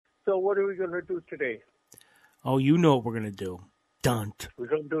So what are we going to do today? Oh, you know what we're going to do. Dun, We're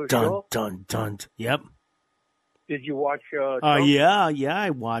going to do a dun, show? dun, dun. Yep. Did you watch Trump? Yeah,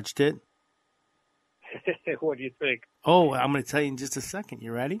 I watched it. What do you think? Oh, I'm going to tell you in just a second.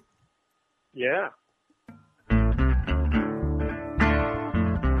 You ready? Yeah.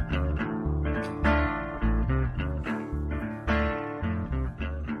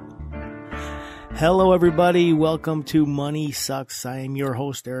 Hello, everybody. Welcome to Money Sucks. I am your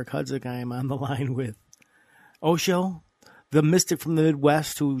host, Eric Hudzik. I am on the line with Osho, the mystic from the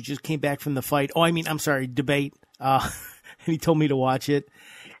Midwest who just came back from the fight. Debate. And he told me to watch it.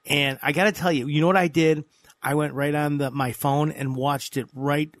 And I got to tell you, you know what I did? I went right on my phone and watched it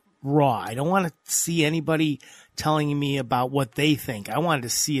right raw. I don't want to see anybody telling me about what they think. I wanted to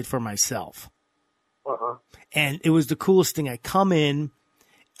see it for myself. Uh-huh. And it was the coolest thing. I come in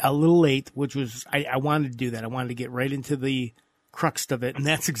a little late, which was, I wanted to do that. I wanted to get right into the crux of it, and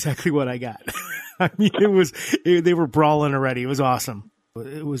that's exactly what I got. I mean, they were brawling already. It was awesome.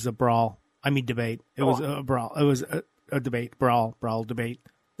 It was a brawl. Debate. It was a brawl. It was a debate, brawl, debate,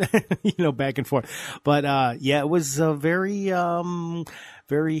 back and forth. But, it was very,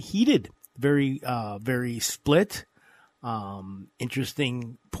 very heated, very split,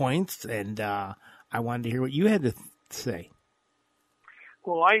 interesting points. And, I wanted to hear what you had to say.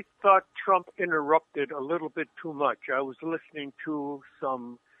 Well, I thought Trump interrupted a little bit too much. I was listening to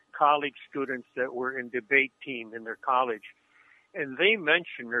some college students that were in debate team in their college, and they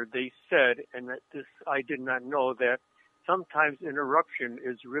mentioned, or they said, and that this I did not know, that sometimes interruption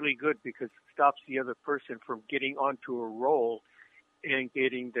is really good because it stops the other person from getting onto a roll and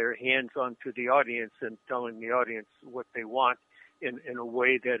getting their hands onto the audience and telling the audience what they want in a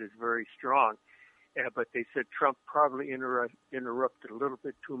way that is very strong. But they said Trump probably interrupted a little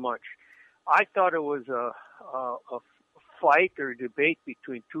bit too much. I thought it was a fight or debate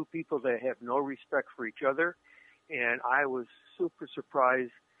between two people that have no respect for each other, and I was super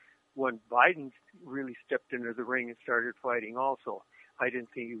surprised when Biden really stepped into the ring and started fighting also. I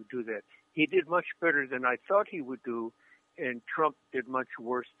didn't think he would do that. He did much better than I thought he would do, and Trump did much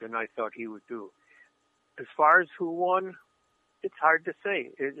worse than I thought he would do. As far as who won, it's hard to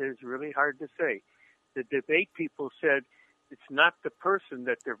say. It is really hard to say. The debate people said it's not the person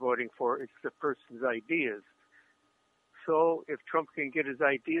that they're voting for, it's the person's ideas. So if Trump can get his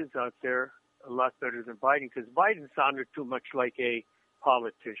ideas out there, a lot better than Biden, because Biden sounded too much like a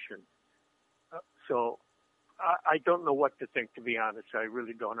politician. So I don't know what to think, to be honest. I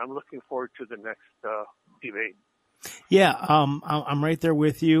really don't. I'm looking forward to the next debate. Yeah, I'm right there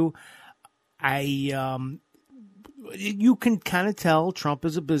with you. You can kind of tell Trump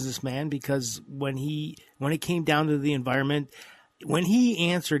is a businessman because when it came down to the environment, when he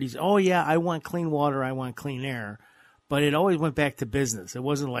answered, he's, oh yeah, I want clean water, I want clean air. But it always went back to business. It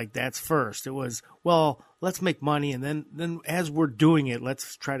wasn't like that's first. It was, well, let's make money. And then as we're doing it,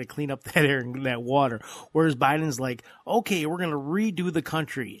 let's try to clean up that air and that water. Whereas Biden's like, okay, we're going to redo the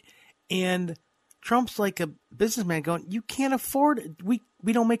country. And Trump's like a businessman going, you can't afford it.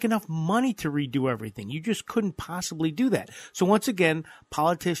 We don't make enough money to redo everything. You just couldn't possibly do that. So once again,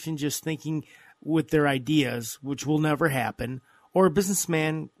 politicians just thinking with their ideas, which will never happen, or a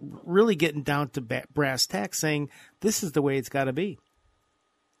businessman really getting down to brass tacks saying, this is the way it's got to be.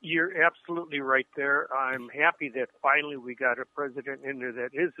 You're absolutely right there. I'm happy that finally we got a president in there that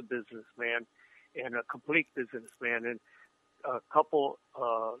is a businessman and a complete businessman. And a couple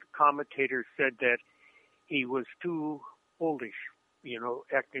commentators said that he was too bullish,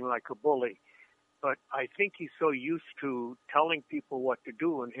 acting like a bully. But I think he's so used to telling people what to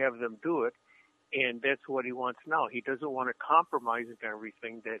do and have them do it, and that's what he wants now. He doesn't want to compromise in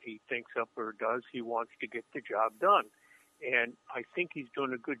everything that he thinks up or does. He wants to get the job done. And I think he's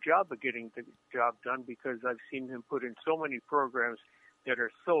doing a good job of getting the job done because I've seen him put in so many programs that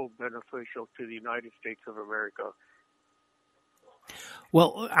are so beneficial to the United States of America.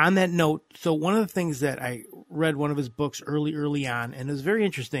 Well, on that note, so one of the things that I read one of his books early on, and it was very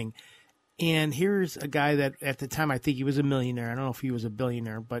interesting. And here's a guy that at the time I think he was a millionaire. I don't know if he was a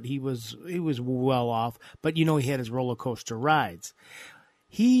billionaire, but he was well off. But he had his roller coaster rides.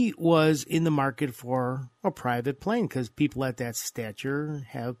 He was in the market for a private plane because people at that stature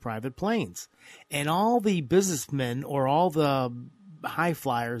have private planes. And all the businessmen or all the high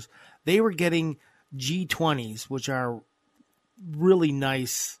flyers, they were getting G20s, which are really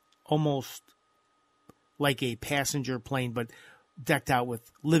nice, almost like a passenger plane, but decked out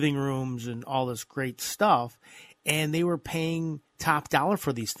with living rooms and all this great stuff. And they were paying top dollar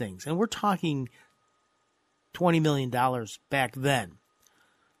for these things. And we're talking $20 million back then.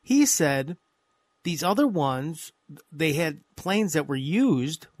 He said these other ones, they had planes that were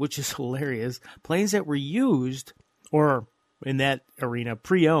used, which is hilarious, planes that were used, or in that arena,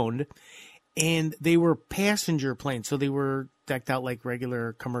 pre-owned, and they were passenger planes, so they were decked out like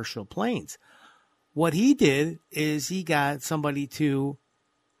regular commercial planes. What he did is he got somebody to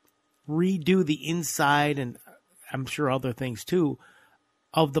redo the inside, and I'm sure other things too,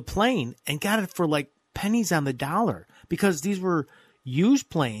 of the plane, and got it for like pennies on the dollar, because these were used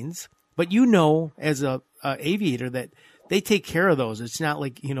planes. But you know, as a aviator, that they take care of those. It's not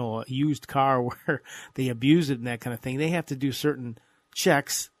like, you know, a used car where they abuse it and that kind of thing. They have to do certain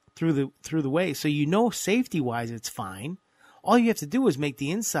checks through the way. So, you know, safety wise, it's fine. All you have to do is make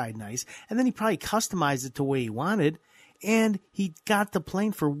the inside nice, and then he probably customized it to the way he wanted, and he got the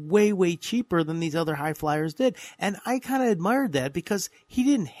plane for way, way cheaper than these other high flyers did. And I kind of admired that, because he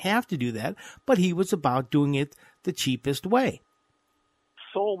didn't have to do that, but he was about doing it the cheapest way.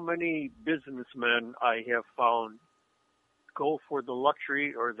 So many businessmen I have found go for the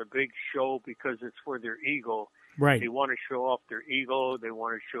luxury or the big show because it's for their ego. Right. They want to show off their ego. They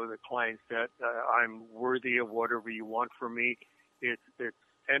want to show the clients that I'm worthy of whatever you want from me.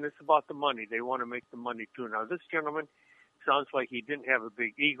 And it's about the money. They want to make the money too. Now, this gentleman sounds like he didn't have a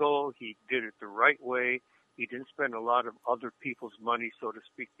big ego. He did it the right way. He didn't spend a lot of other people's money, so to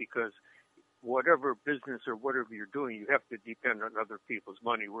speak, because whatever business or whatever you're doing, you have to depend on other people's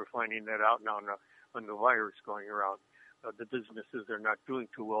money. We're finding that out now on the virus going around. The businesses are not doing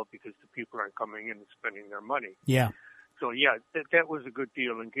too well because the people aren't coming in and spending their money. Yeah. So, yeah, that was a good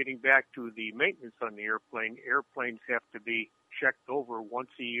deal. And getting back to the maintenance on the airplane, airplanes have to be checked over once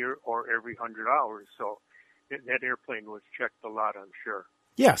a year or every 100 hours. So that airplane was checked a lot, I'm sure.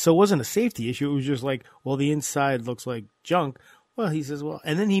 Yeah, so it wasn't a safety issue. It was just like, well, the inside looks like junk. Well, he says, well,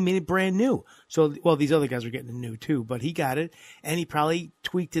 and then he made it brand new. So, well, these other guys are getting it new too, but he got it, and he probably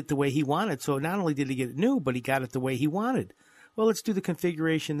tweaked it the way he wanted. So not only did he get it new, but he got it the way he wanted. Well, let's do the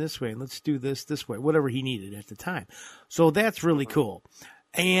configuration this way, and let's do this way, whatever he needed at the time. So that's really cool.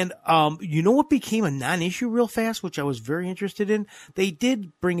 And you know what became a non-issue real fast, which I was very interested in? They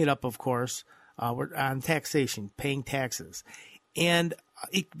did bring it up, of course, on taxation, paying taxes. And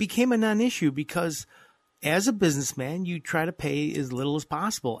it became a non-issue because as a businessman, you try to pay as little as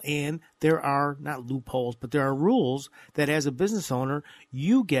possible. And there are not loopholes, but there are rules that as a business owner,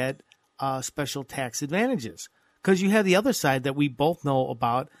 you get special tax advantages. Because you have the other side that we both know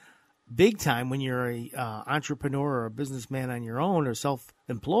about big time when you're a entrepreneur or a businessman on your own or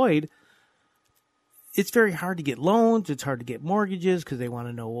self-employed. It's very hard to get loans. It's hard to get mortgages because they want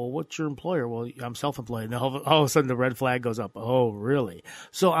to know, well, what's your employer? Well, I'm self-employed. And all of a sudden the red flag goes up. Oh, really?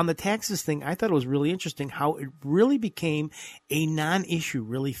 So on the taxes thing, I thought it was really interesting how it really became a non-issue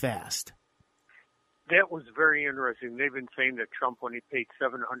really fast. That was very interesting. They've been saying that Trump only paid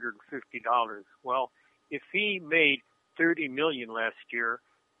 $750. Well, if he made $30 million last year,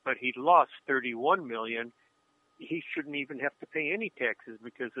 but he lost $31 million, he shouldn't even have to pay any taxes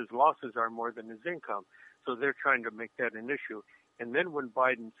because his losses are more than his income. So they're trying to make that an issue. And then when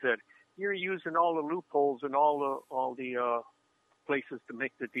Biden said, you're using all the loopholes and all the places to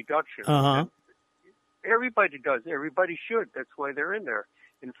make the deduction. Uh-huh. Everybody does. Everybody should. That's why they're in there.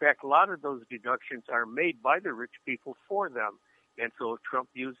 In fact, a lot of those deductions are made by the rich people for them. And so if Trump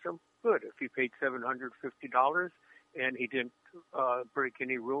used them, good. If he paid $750 and he didn't break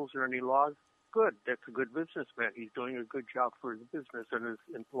any rules or any laws, good. That's a good businessman. He's doing a good job for his business and his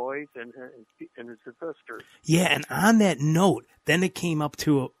employees and his investors. Yeah, and on that note, then it came up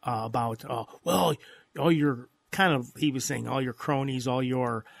to about, well, all your kind of, he was saying all your cronies, all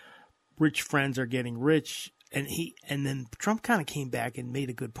your rich friends are getting rich. And then Trump kind of came back and made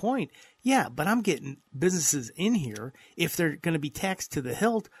a good point. Yeah, but I'm getting businesses in here. If they're going to be taxed to the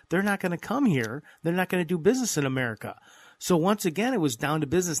hilt, they're not going to come here. They're not going to do business in America. So once again, it was down to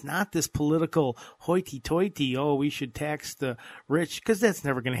business, not this political hoity-toity, oh, we should tax the rich, because that's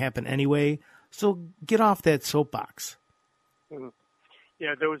never going to happen anyway. So get off that soapbox. Mm-hmm.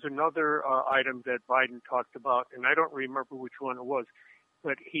 Yeah, there was another item that Biden talked about, and I don't remember which one it was,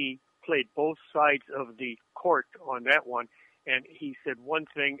 but he played both sides of the court on that one, and he said one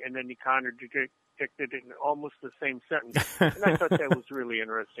thing, and then he contradicted it in almost the same sentence. And I thought that was really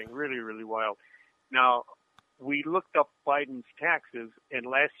interesting, really, really wild. Now, we looked up Biden's taxes, and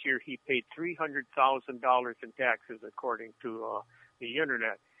last year he paid $300,000 in taxes, according to the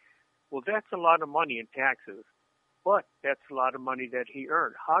Internet. Well, that's a lot of money in taxes, but that's a lot of money that he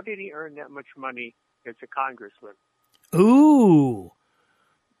earned. How did he earn that much money as a congressman? Ooh,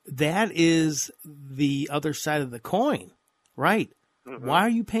 that is the other side of the coin, right? Mm-hmm. Why are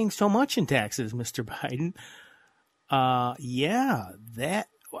you paying so much in taxes, Mr. Biden? Yeah, that.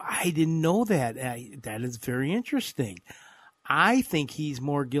 I didn't know that. That is very interesting. I think he's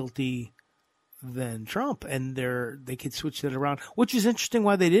more guilty than Trump, and they could switch that around, which is interesting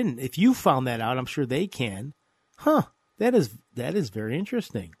why they didn't. If you found that out, I'm sure they can. Huh. That is very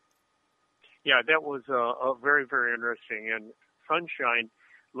interesting. Yeah, that was a very, very interesting. And Sunshine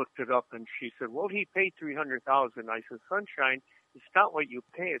looked it up, and she said, "Well, he paid $300,000." I said, "Sunshine, it's not what you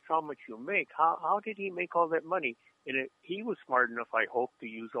pay; it's how much you make. How did he make all that money?" And he was smart enough, I hope, to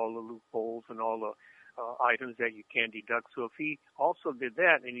use all the loopholes and all the items that you can deduct. So if he also did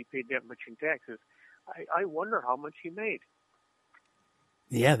that and he paid that much in taxes, I wonder how much he made.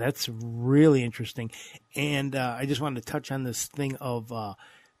 Yeah, that's really interesting. And I just wanted to touch on this thing of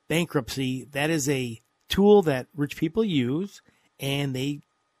bankruptcy. That is a tool that rich people use, and they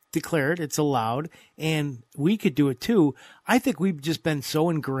declare it's allowed, and we could do it too. I think we've just been so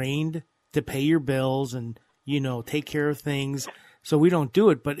ingrained to pay your bills and, take care of things, so we don't do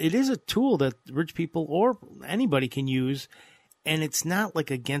it. But it is a tool that rich people or anybody can use, and it's not like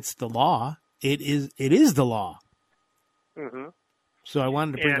against the law. It is the law. Mm-hmm. So I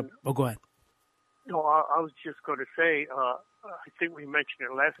wanted to bring up. Oh, go ahead. No, I was just going to say. I think we mentioned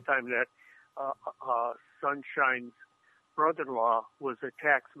it last time that Sunshine's brother-in-law was a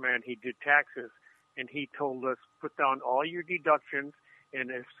tax man. He did taxes, and he told us, put down all your deductions, and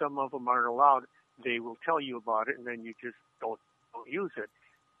if some of them aren't allowed, they will tell you about it, and then you just don't use it.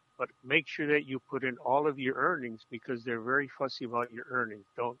 But make sure that you put in all of your earnings, because they're very fussy about your earnings.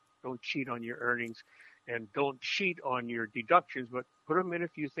 Don't cheat on your earnings, and don't cheat on your deductions, but put them in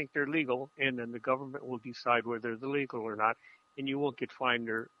if you think they're legal, and then the government will decide whether they're legal or not, and you won't get fined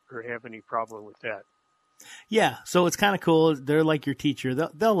or have any problem with that. Yeah, so it's kind of cool. They're like your teacher.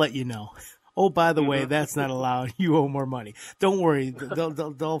 They'll let you know. Oh, by the way, that's not allowed. You owe more money. Don't worry.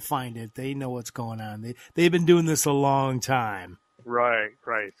 They'll find it. They know what's going on. They've been doing this a long time. Right.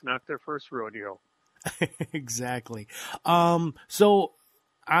 It's not their first rodeo. Exactly. So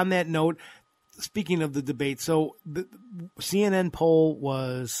on that note, speaking of the debate, so the CNN poll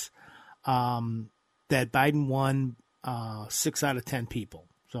was that Biden won 6 out of 10 people.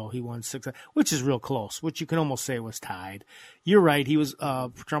 So he won 6, which is real close, which you can almost say was tied. You're right. He was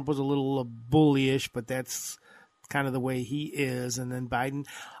Trump was a little bullyish, but that's kind of the way he is. And then Biden,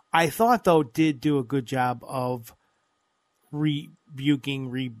 I thought, though, did do a good job of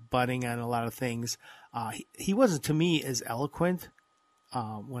rebutting on a lot of things. He wasn't, to me, as eloquent.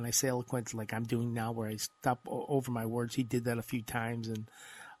 When I say eloquent, like I'm doing now, where I stop over my words, he did that a few times, and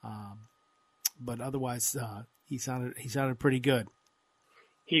but otherwise, he sounded pretty good.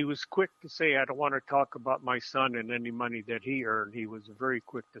 He was quick to say, "I don't want to talk about my son and any money that he earned." He was very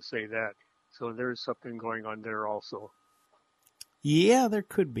quick to say that. So there's something going on there also. Yeah, there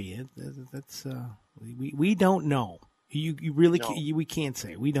could be. That's we don't know. You really no. We can't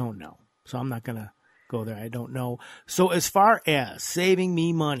say. We don't know. So I'm not gonna go there. I don't know. So as far as saving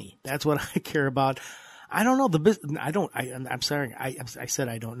me money, that's what I care about. I don't know I'm sorry. I said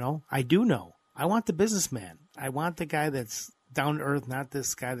I don't know. I do know. I want the businessman. I want the guy that's down to earth, not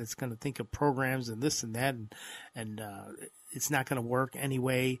this guy that's going to think of programs and this and that, and it's not going to work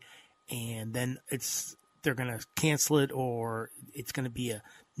anyway. And then they're going to cancel it, or it's going to be a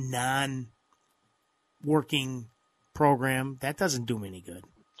non-working program. That doesn't do me any good.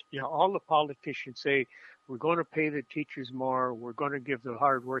 Yeah, all the politicians say, we're going to pay the teachers more, we're going to give the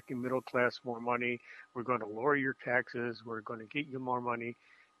hardworking middle class more money, we're going to lower your taxes, we're going to get you more money.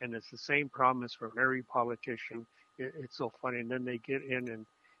 And it's the same promise from every politician. It's so funny. And then they get in, and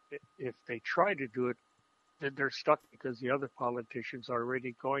if they try to do it, they're stuck because the other politicians are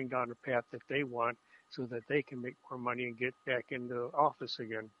already going down a path that they want, so that they can make more money and get back into office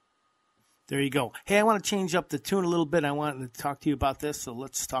again. There you go. Hey, I want to change up the tune a little bit. I wanted to talk to you about this, so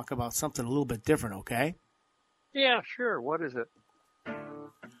let's talk about something a little bit different, okay? Yeah, sure. What is it?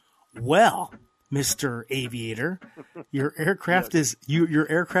 Well, Mr. Aviator, your aircraft yes. Your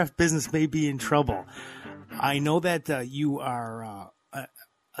aircraft business may be in trouble. I know that you are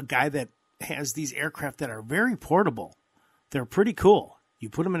a guy that has these aircraft that are very portable. They're pretty cool. You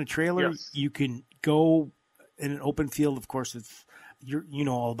put them in a trailer. Yes. You can go in an open field. Of course, you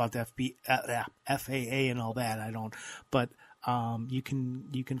know all about the FAA and all that. I don't, but you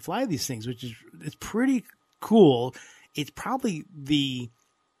can fly these things, which is it's pretty cool. It's probably the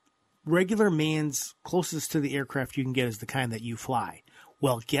regular man's closest to the aircraft you can get is the kind that you fly.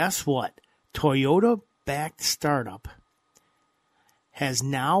 Well, guess what? Toyota-backed startup has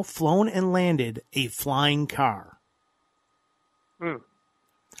now flown and landed a flying car.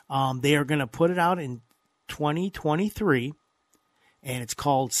 They are going to put it out in 2023, and it's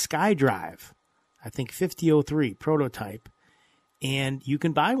called SkyDrive. I think 5003 prototype. and you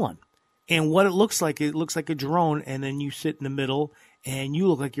can buy one. And what it looks like a drone, and then you sit in the middle, and you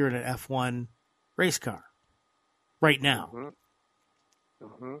look like you're in an F1 race car right now. Mm-hmm.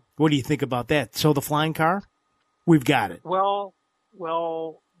 Mm-hmm. What do you think about that? So the flying car, we've got it. Well,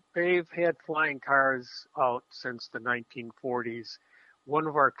 they've had flying cars out since the 1940s. One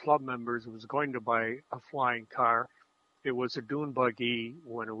of our club members was going to buy a flying car. It was a dune buggy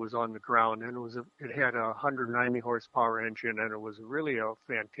when it was on the ground, and it had a 190 horsepower engine, and it was really a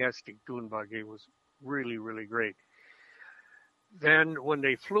fantastic dune buggy. It was really, really great. Then when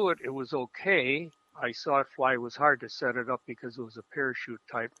they flew it, it was okay. I saw it fly. It was hard to set it up because it was a parachute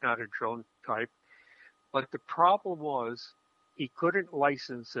type, not a drone type. But the problem was he couldn't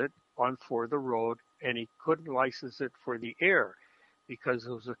license it for the road, and he couldn't license it for the air because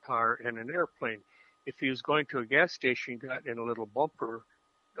it was a car and an airplane. If he was going to a gas station, got in a little bumper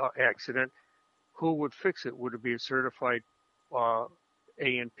accident, who would fix it? Would it be a certified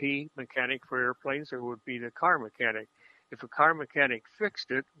A&P mechanic for airplanes, or would it be the car mechanic? If a car mechanic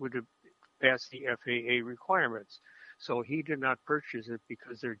fixed it, would it pass the FAA requirements? So he did not purchase it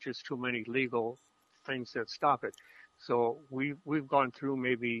because there are just too many legal things that stop it. So we've gone through,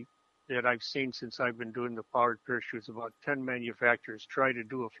 maybe that I've seen since I've been doing the powered parachutes, about 10 manufacturers try to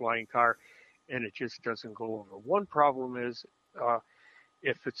do a flying car, and it just doesn't go over. One problem is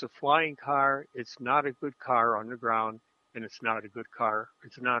if it's a flying car, it's not a good car on the ground, and it's not a good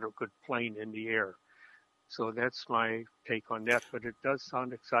plane in the air. So that's my take on that, but it does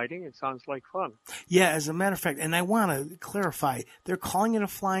sound exciting. It sounds like fun. Yeah, as a matter of fact, and I want to clarify, they're calling it a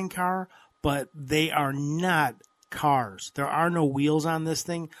flying car, but they are not cars. There are no wheels on this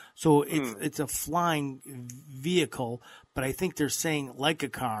thing, so it's a flying vehicle, but I think they're saying like a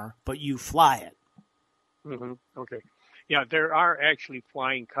car, but you fly it. Mm-hmm. Okay. Yeah, there are actually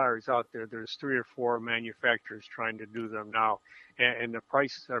flying cars out there. There's 3 or 4 manufacturers trying to do them now, and the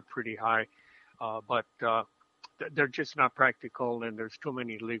prices are pretty high, but they're just not practical, and there's too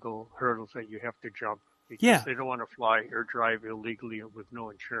many legal hurdles that you have to jump because they don't want to fly or drive illegally with no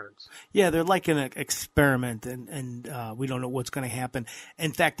insurance. Yeah, they're like an experiment, and we don't know what's going to happen.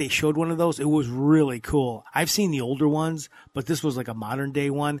 In fact, they showed one of those. It was really cool. I've seen the older ones, but this was like a modern-day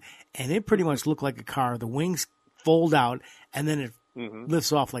one, and it pretty much looked like a car. The wings fold out, and then it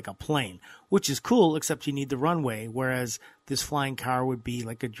lifts off like a plane, which is cool, except you need the runway, whereas this flying car would be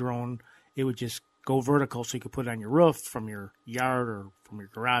like a drone. It would just go vertical so you could put it on your roof from your yard or from your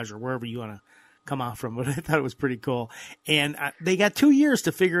garage or wherever you want to come out from. But I thought it was pretty cool. And they got 2 years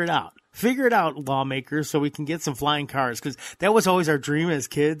to figure it out. Figure it out, lawmakers, so we can get some flying cars, because that was always our dream as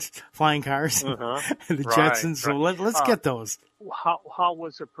kids, flying cars and the Jetsons. So let's get those. How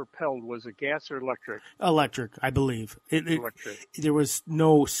was it propelled? Was it gas or electric? Electric, I believe. Electric. There was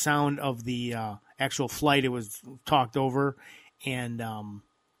no sound of the actual flight. It was talked over, and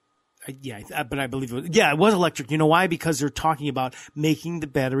but I believe it was electric. You know why? Because they're talking about making the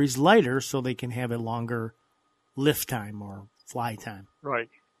batteries lighter so they can have a longer lift time or fly time. Right.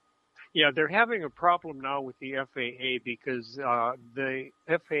 Yeah, they're having a problem now with the FAA because the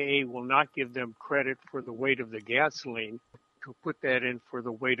FAA will not give them credit for the weight of the gasoline to put that in for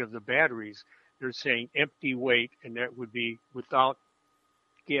the weight of the batteries. They're saying empty weight, and that would be without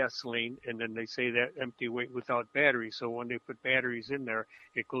gasoline, and then they say that empty weight without batteries. So when they put batteries in there,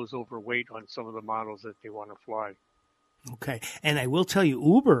 it goes overweight on some of the models that they want to fly. Okay. And I will tell you,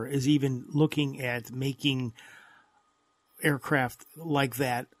 Uber is even looking at making aircraft like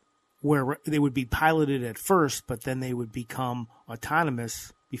that, where they would be piloted at first, but then they would become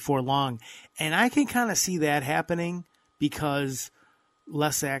autonomous before long. And I can kind of see that happening because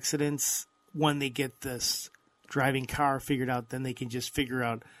less accidents when they get this driving car figured out, then they can just figure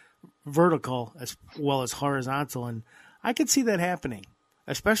out vertical as well as horizontal. And I could see that happening,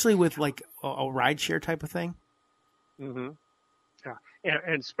 especially with like a rideshare type of thing. Mm-hmm. Yeah.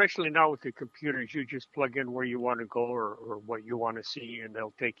 And especially now with the computers, you just plug in where you want to go or what you want to see, and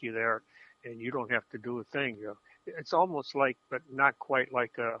they'll take you there, and you don't have to do a thing. You know? It's almost like, but not quite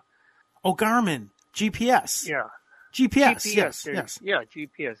like a... Oh, Garmin. GPS. Yeah. GPS. Yes. Yeah,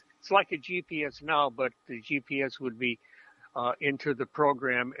 GPS. It's like a GPS now, but the GPS would be into the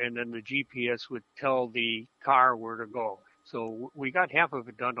program, and then the GPS would tell the car where to go. So we got half of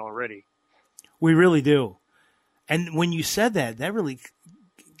it done already. We really do. And when you said that really,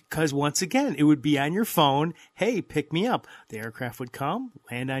 because once again, it would be on your phone. Hey, pick me up. The aircraft would come,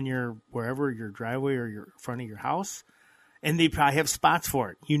 land on your driveway or your front of your house, and they'd probably have spots for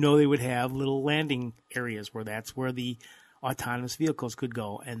it. You know, they would have little landing areas where that's where the autonomous vehicles could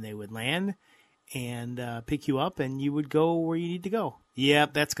go, and they would land and pick you up, and you would go where you need to go.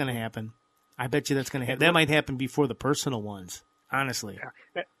 Yep, that's going to happen. I bet you that's going to happen. That might happen before the personal ones. honestly.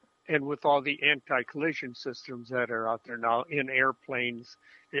 Yeah. And with all the anti-collision systems that are out there now in airplanes,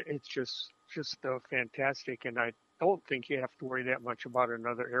 it's just fantastic. And I don't think you have to worry that much about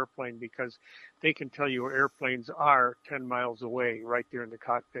another airplane, because they can tell you where airplanes are 10 miles away, right there in the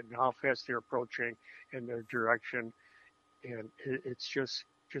cockpit, and how fast they're approaching and their direction. And it's just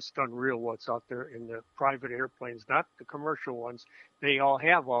unreal what's out there in the private airplanes, not the commercial ones. They all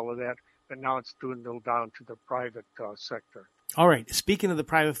have all of that, but now it's dwindled down to the private sector. All right. Speaking of the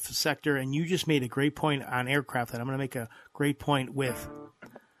private sector, and you just made a great point on aircraft, and I'm going to make a great point with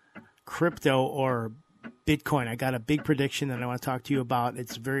crypto or Bitcoin. I got a big prediction that I want to talk to you about.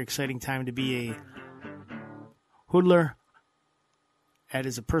 It's a very exciting time to be a hoodler. That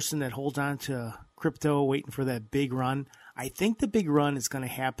is a person that holds on to crypto, waiting for that big run. I think the big run is going to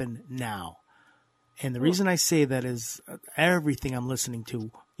happen now. And the reason I say that is everything I'm listening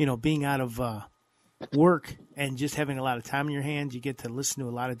to, being out of work and just having a lot of time in your hands, you get to listen to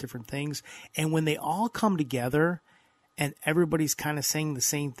a lot of different things. And when they all come together and everybody's kind of saying the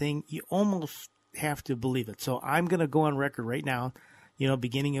same thing, you almost have to believe it. So I'm going to go on record right now,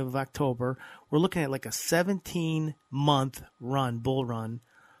 beginning of October, we're looking at like a 17-month run, bull run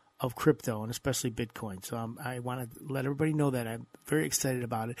of crypto, and especially Bitcoin. So I want to let everybody know that I'm very excited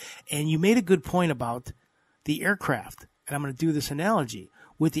about it. And you made a good point about the aircraft. And I'm going to do this analogy.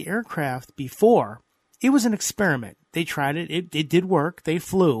 With the aircraft before, it was an experiment. They tried it. It did work. They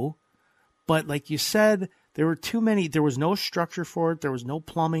flew. But like you said, there were too many. There was no structure for it. There was no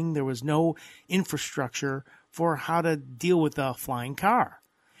plumbing. There was no infrastructure for how to deal with a flying car.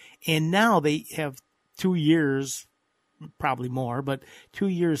 And now they have 2 years, probably more, but 2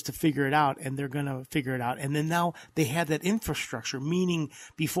 years to figure it out, and they're going to figure it out. And then now they had that infrastructure, meaning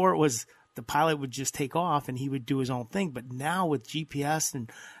before it was the pilot would just take off and he would do his own thing. But now with GPS and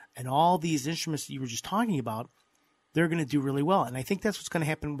all these instruments that you were just talking about, they're going to do really well. And I think that's what's going to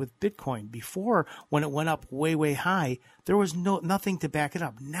happen with Bitcoin. Before, when it went up way, way high, there was nothing to back it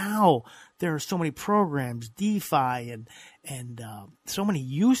up. Now there are so many programs, DeFi, and so many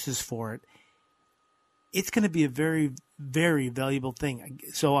uses for it. It's going to be a very, very valuable thing.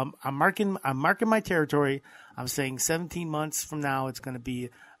 So I'm marking my territory. I'm saying 17 months from now, it's going to be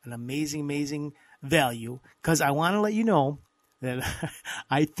an amazing, amazing value, because I want to let you know that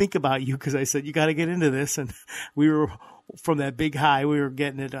I think about you, because I said, you got to get into this. And we were from that big high, we were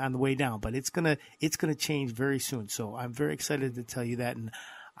getting it on the way down, but it's going to change very soon. So I'm very excited to tell you that. And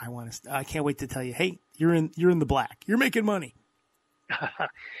I can't wait to tell you, hey, you're in the black, you're making money.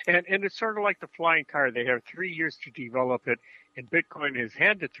 and it's sort of like the flying car. They have 3 years to develop it, and Bitcoin has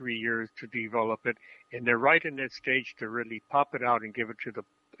had the 3 years to develop it, and they're right in that stage to really pop it out and give it to the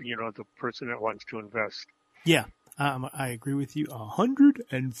person that wants to invest. Yeah, I agree with you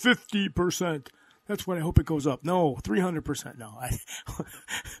 150%. That's what I hope it goes up. No, 300%. No,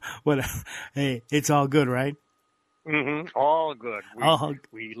 hey, it's all good, right? Mm-hmm. All good.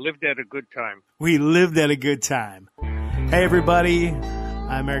 We lived at a good time. We lived at a good time. Hey, everybody.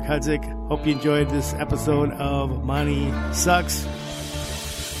 I'm Eric Hudzik. Hope you enjoyed this episode of Money Sucks.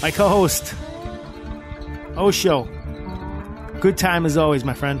 My co-host, Osho. Good time as always,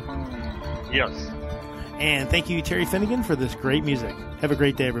 my friend. Yes. And thank you, Terry Finnegan, for this great music. Have a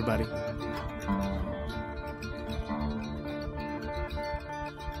great day, everybody.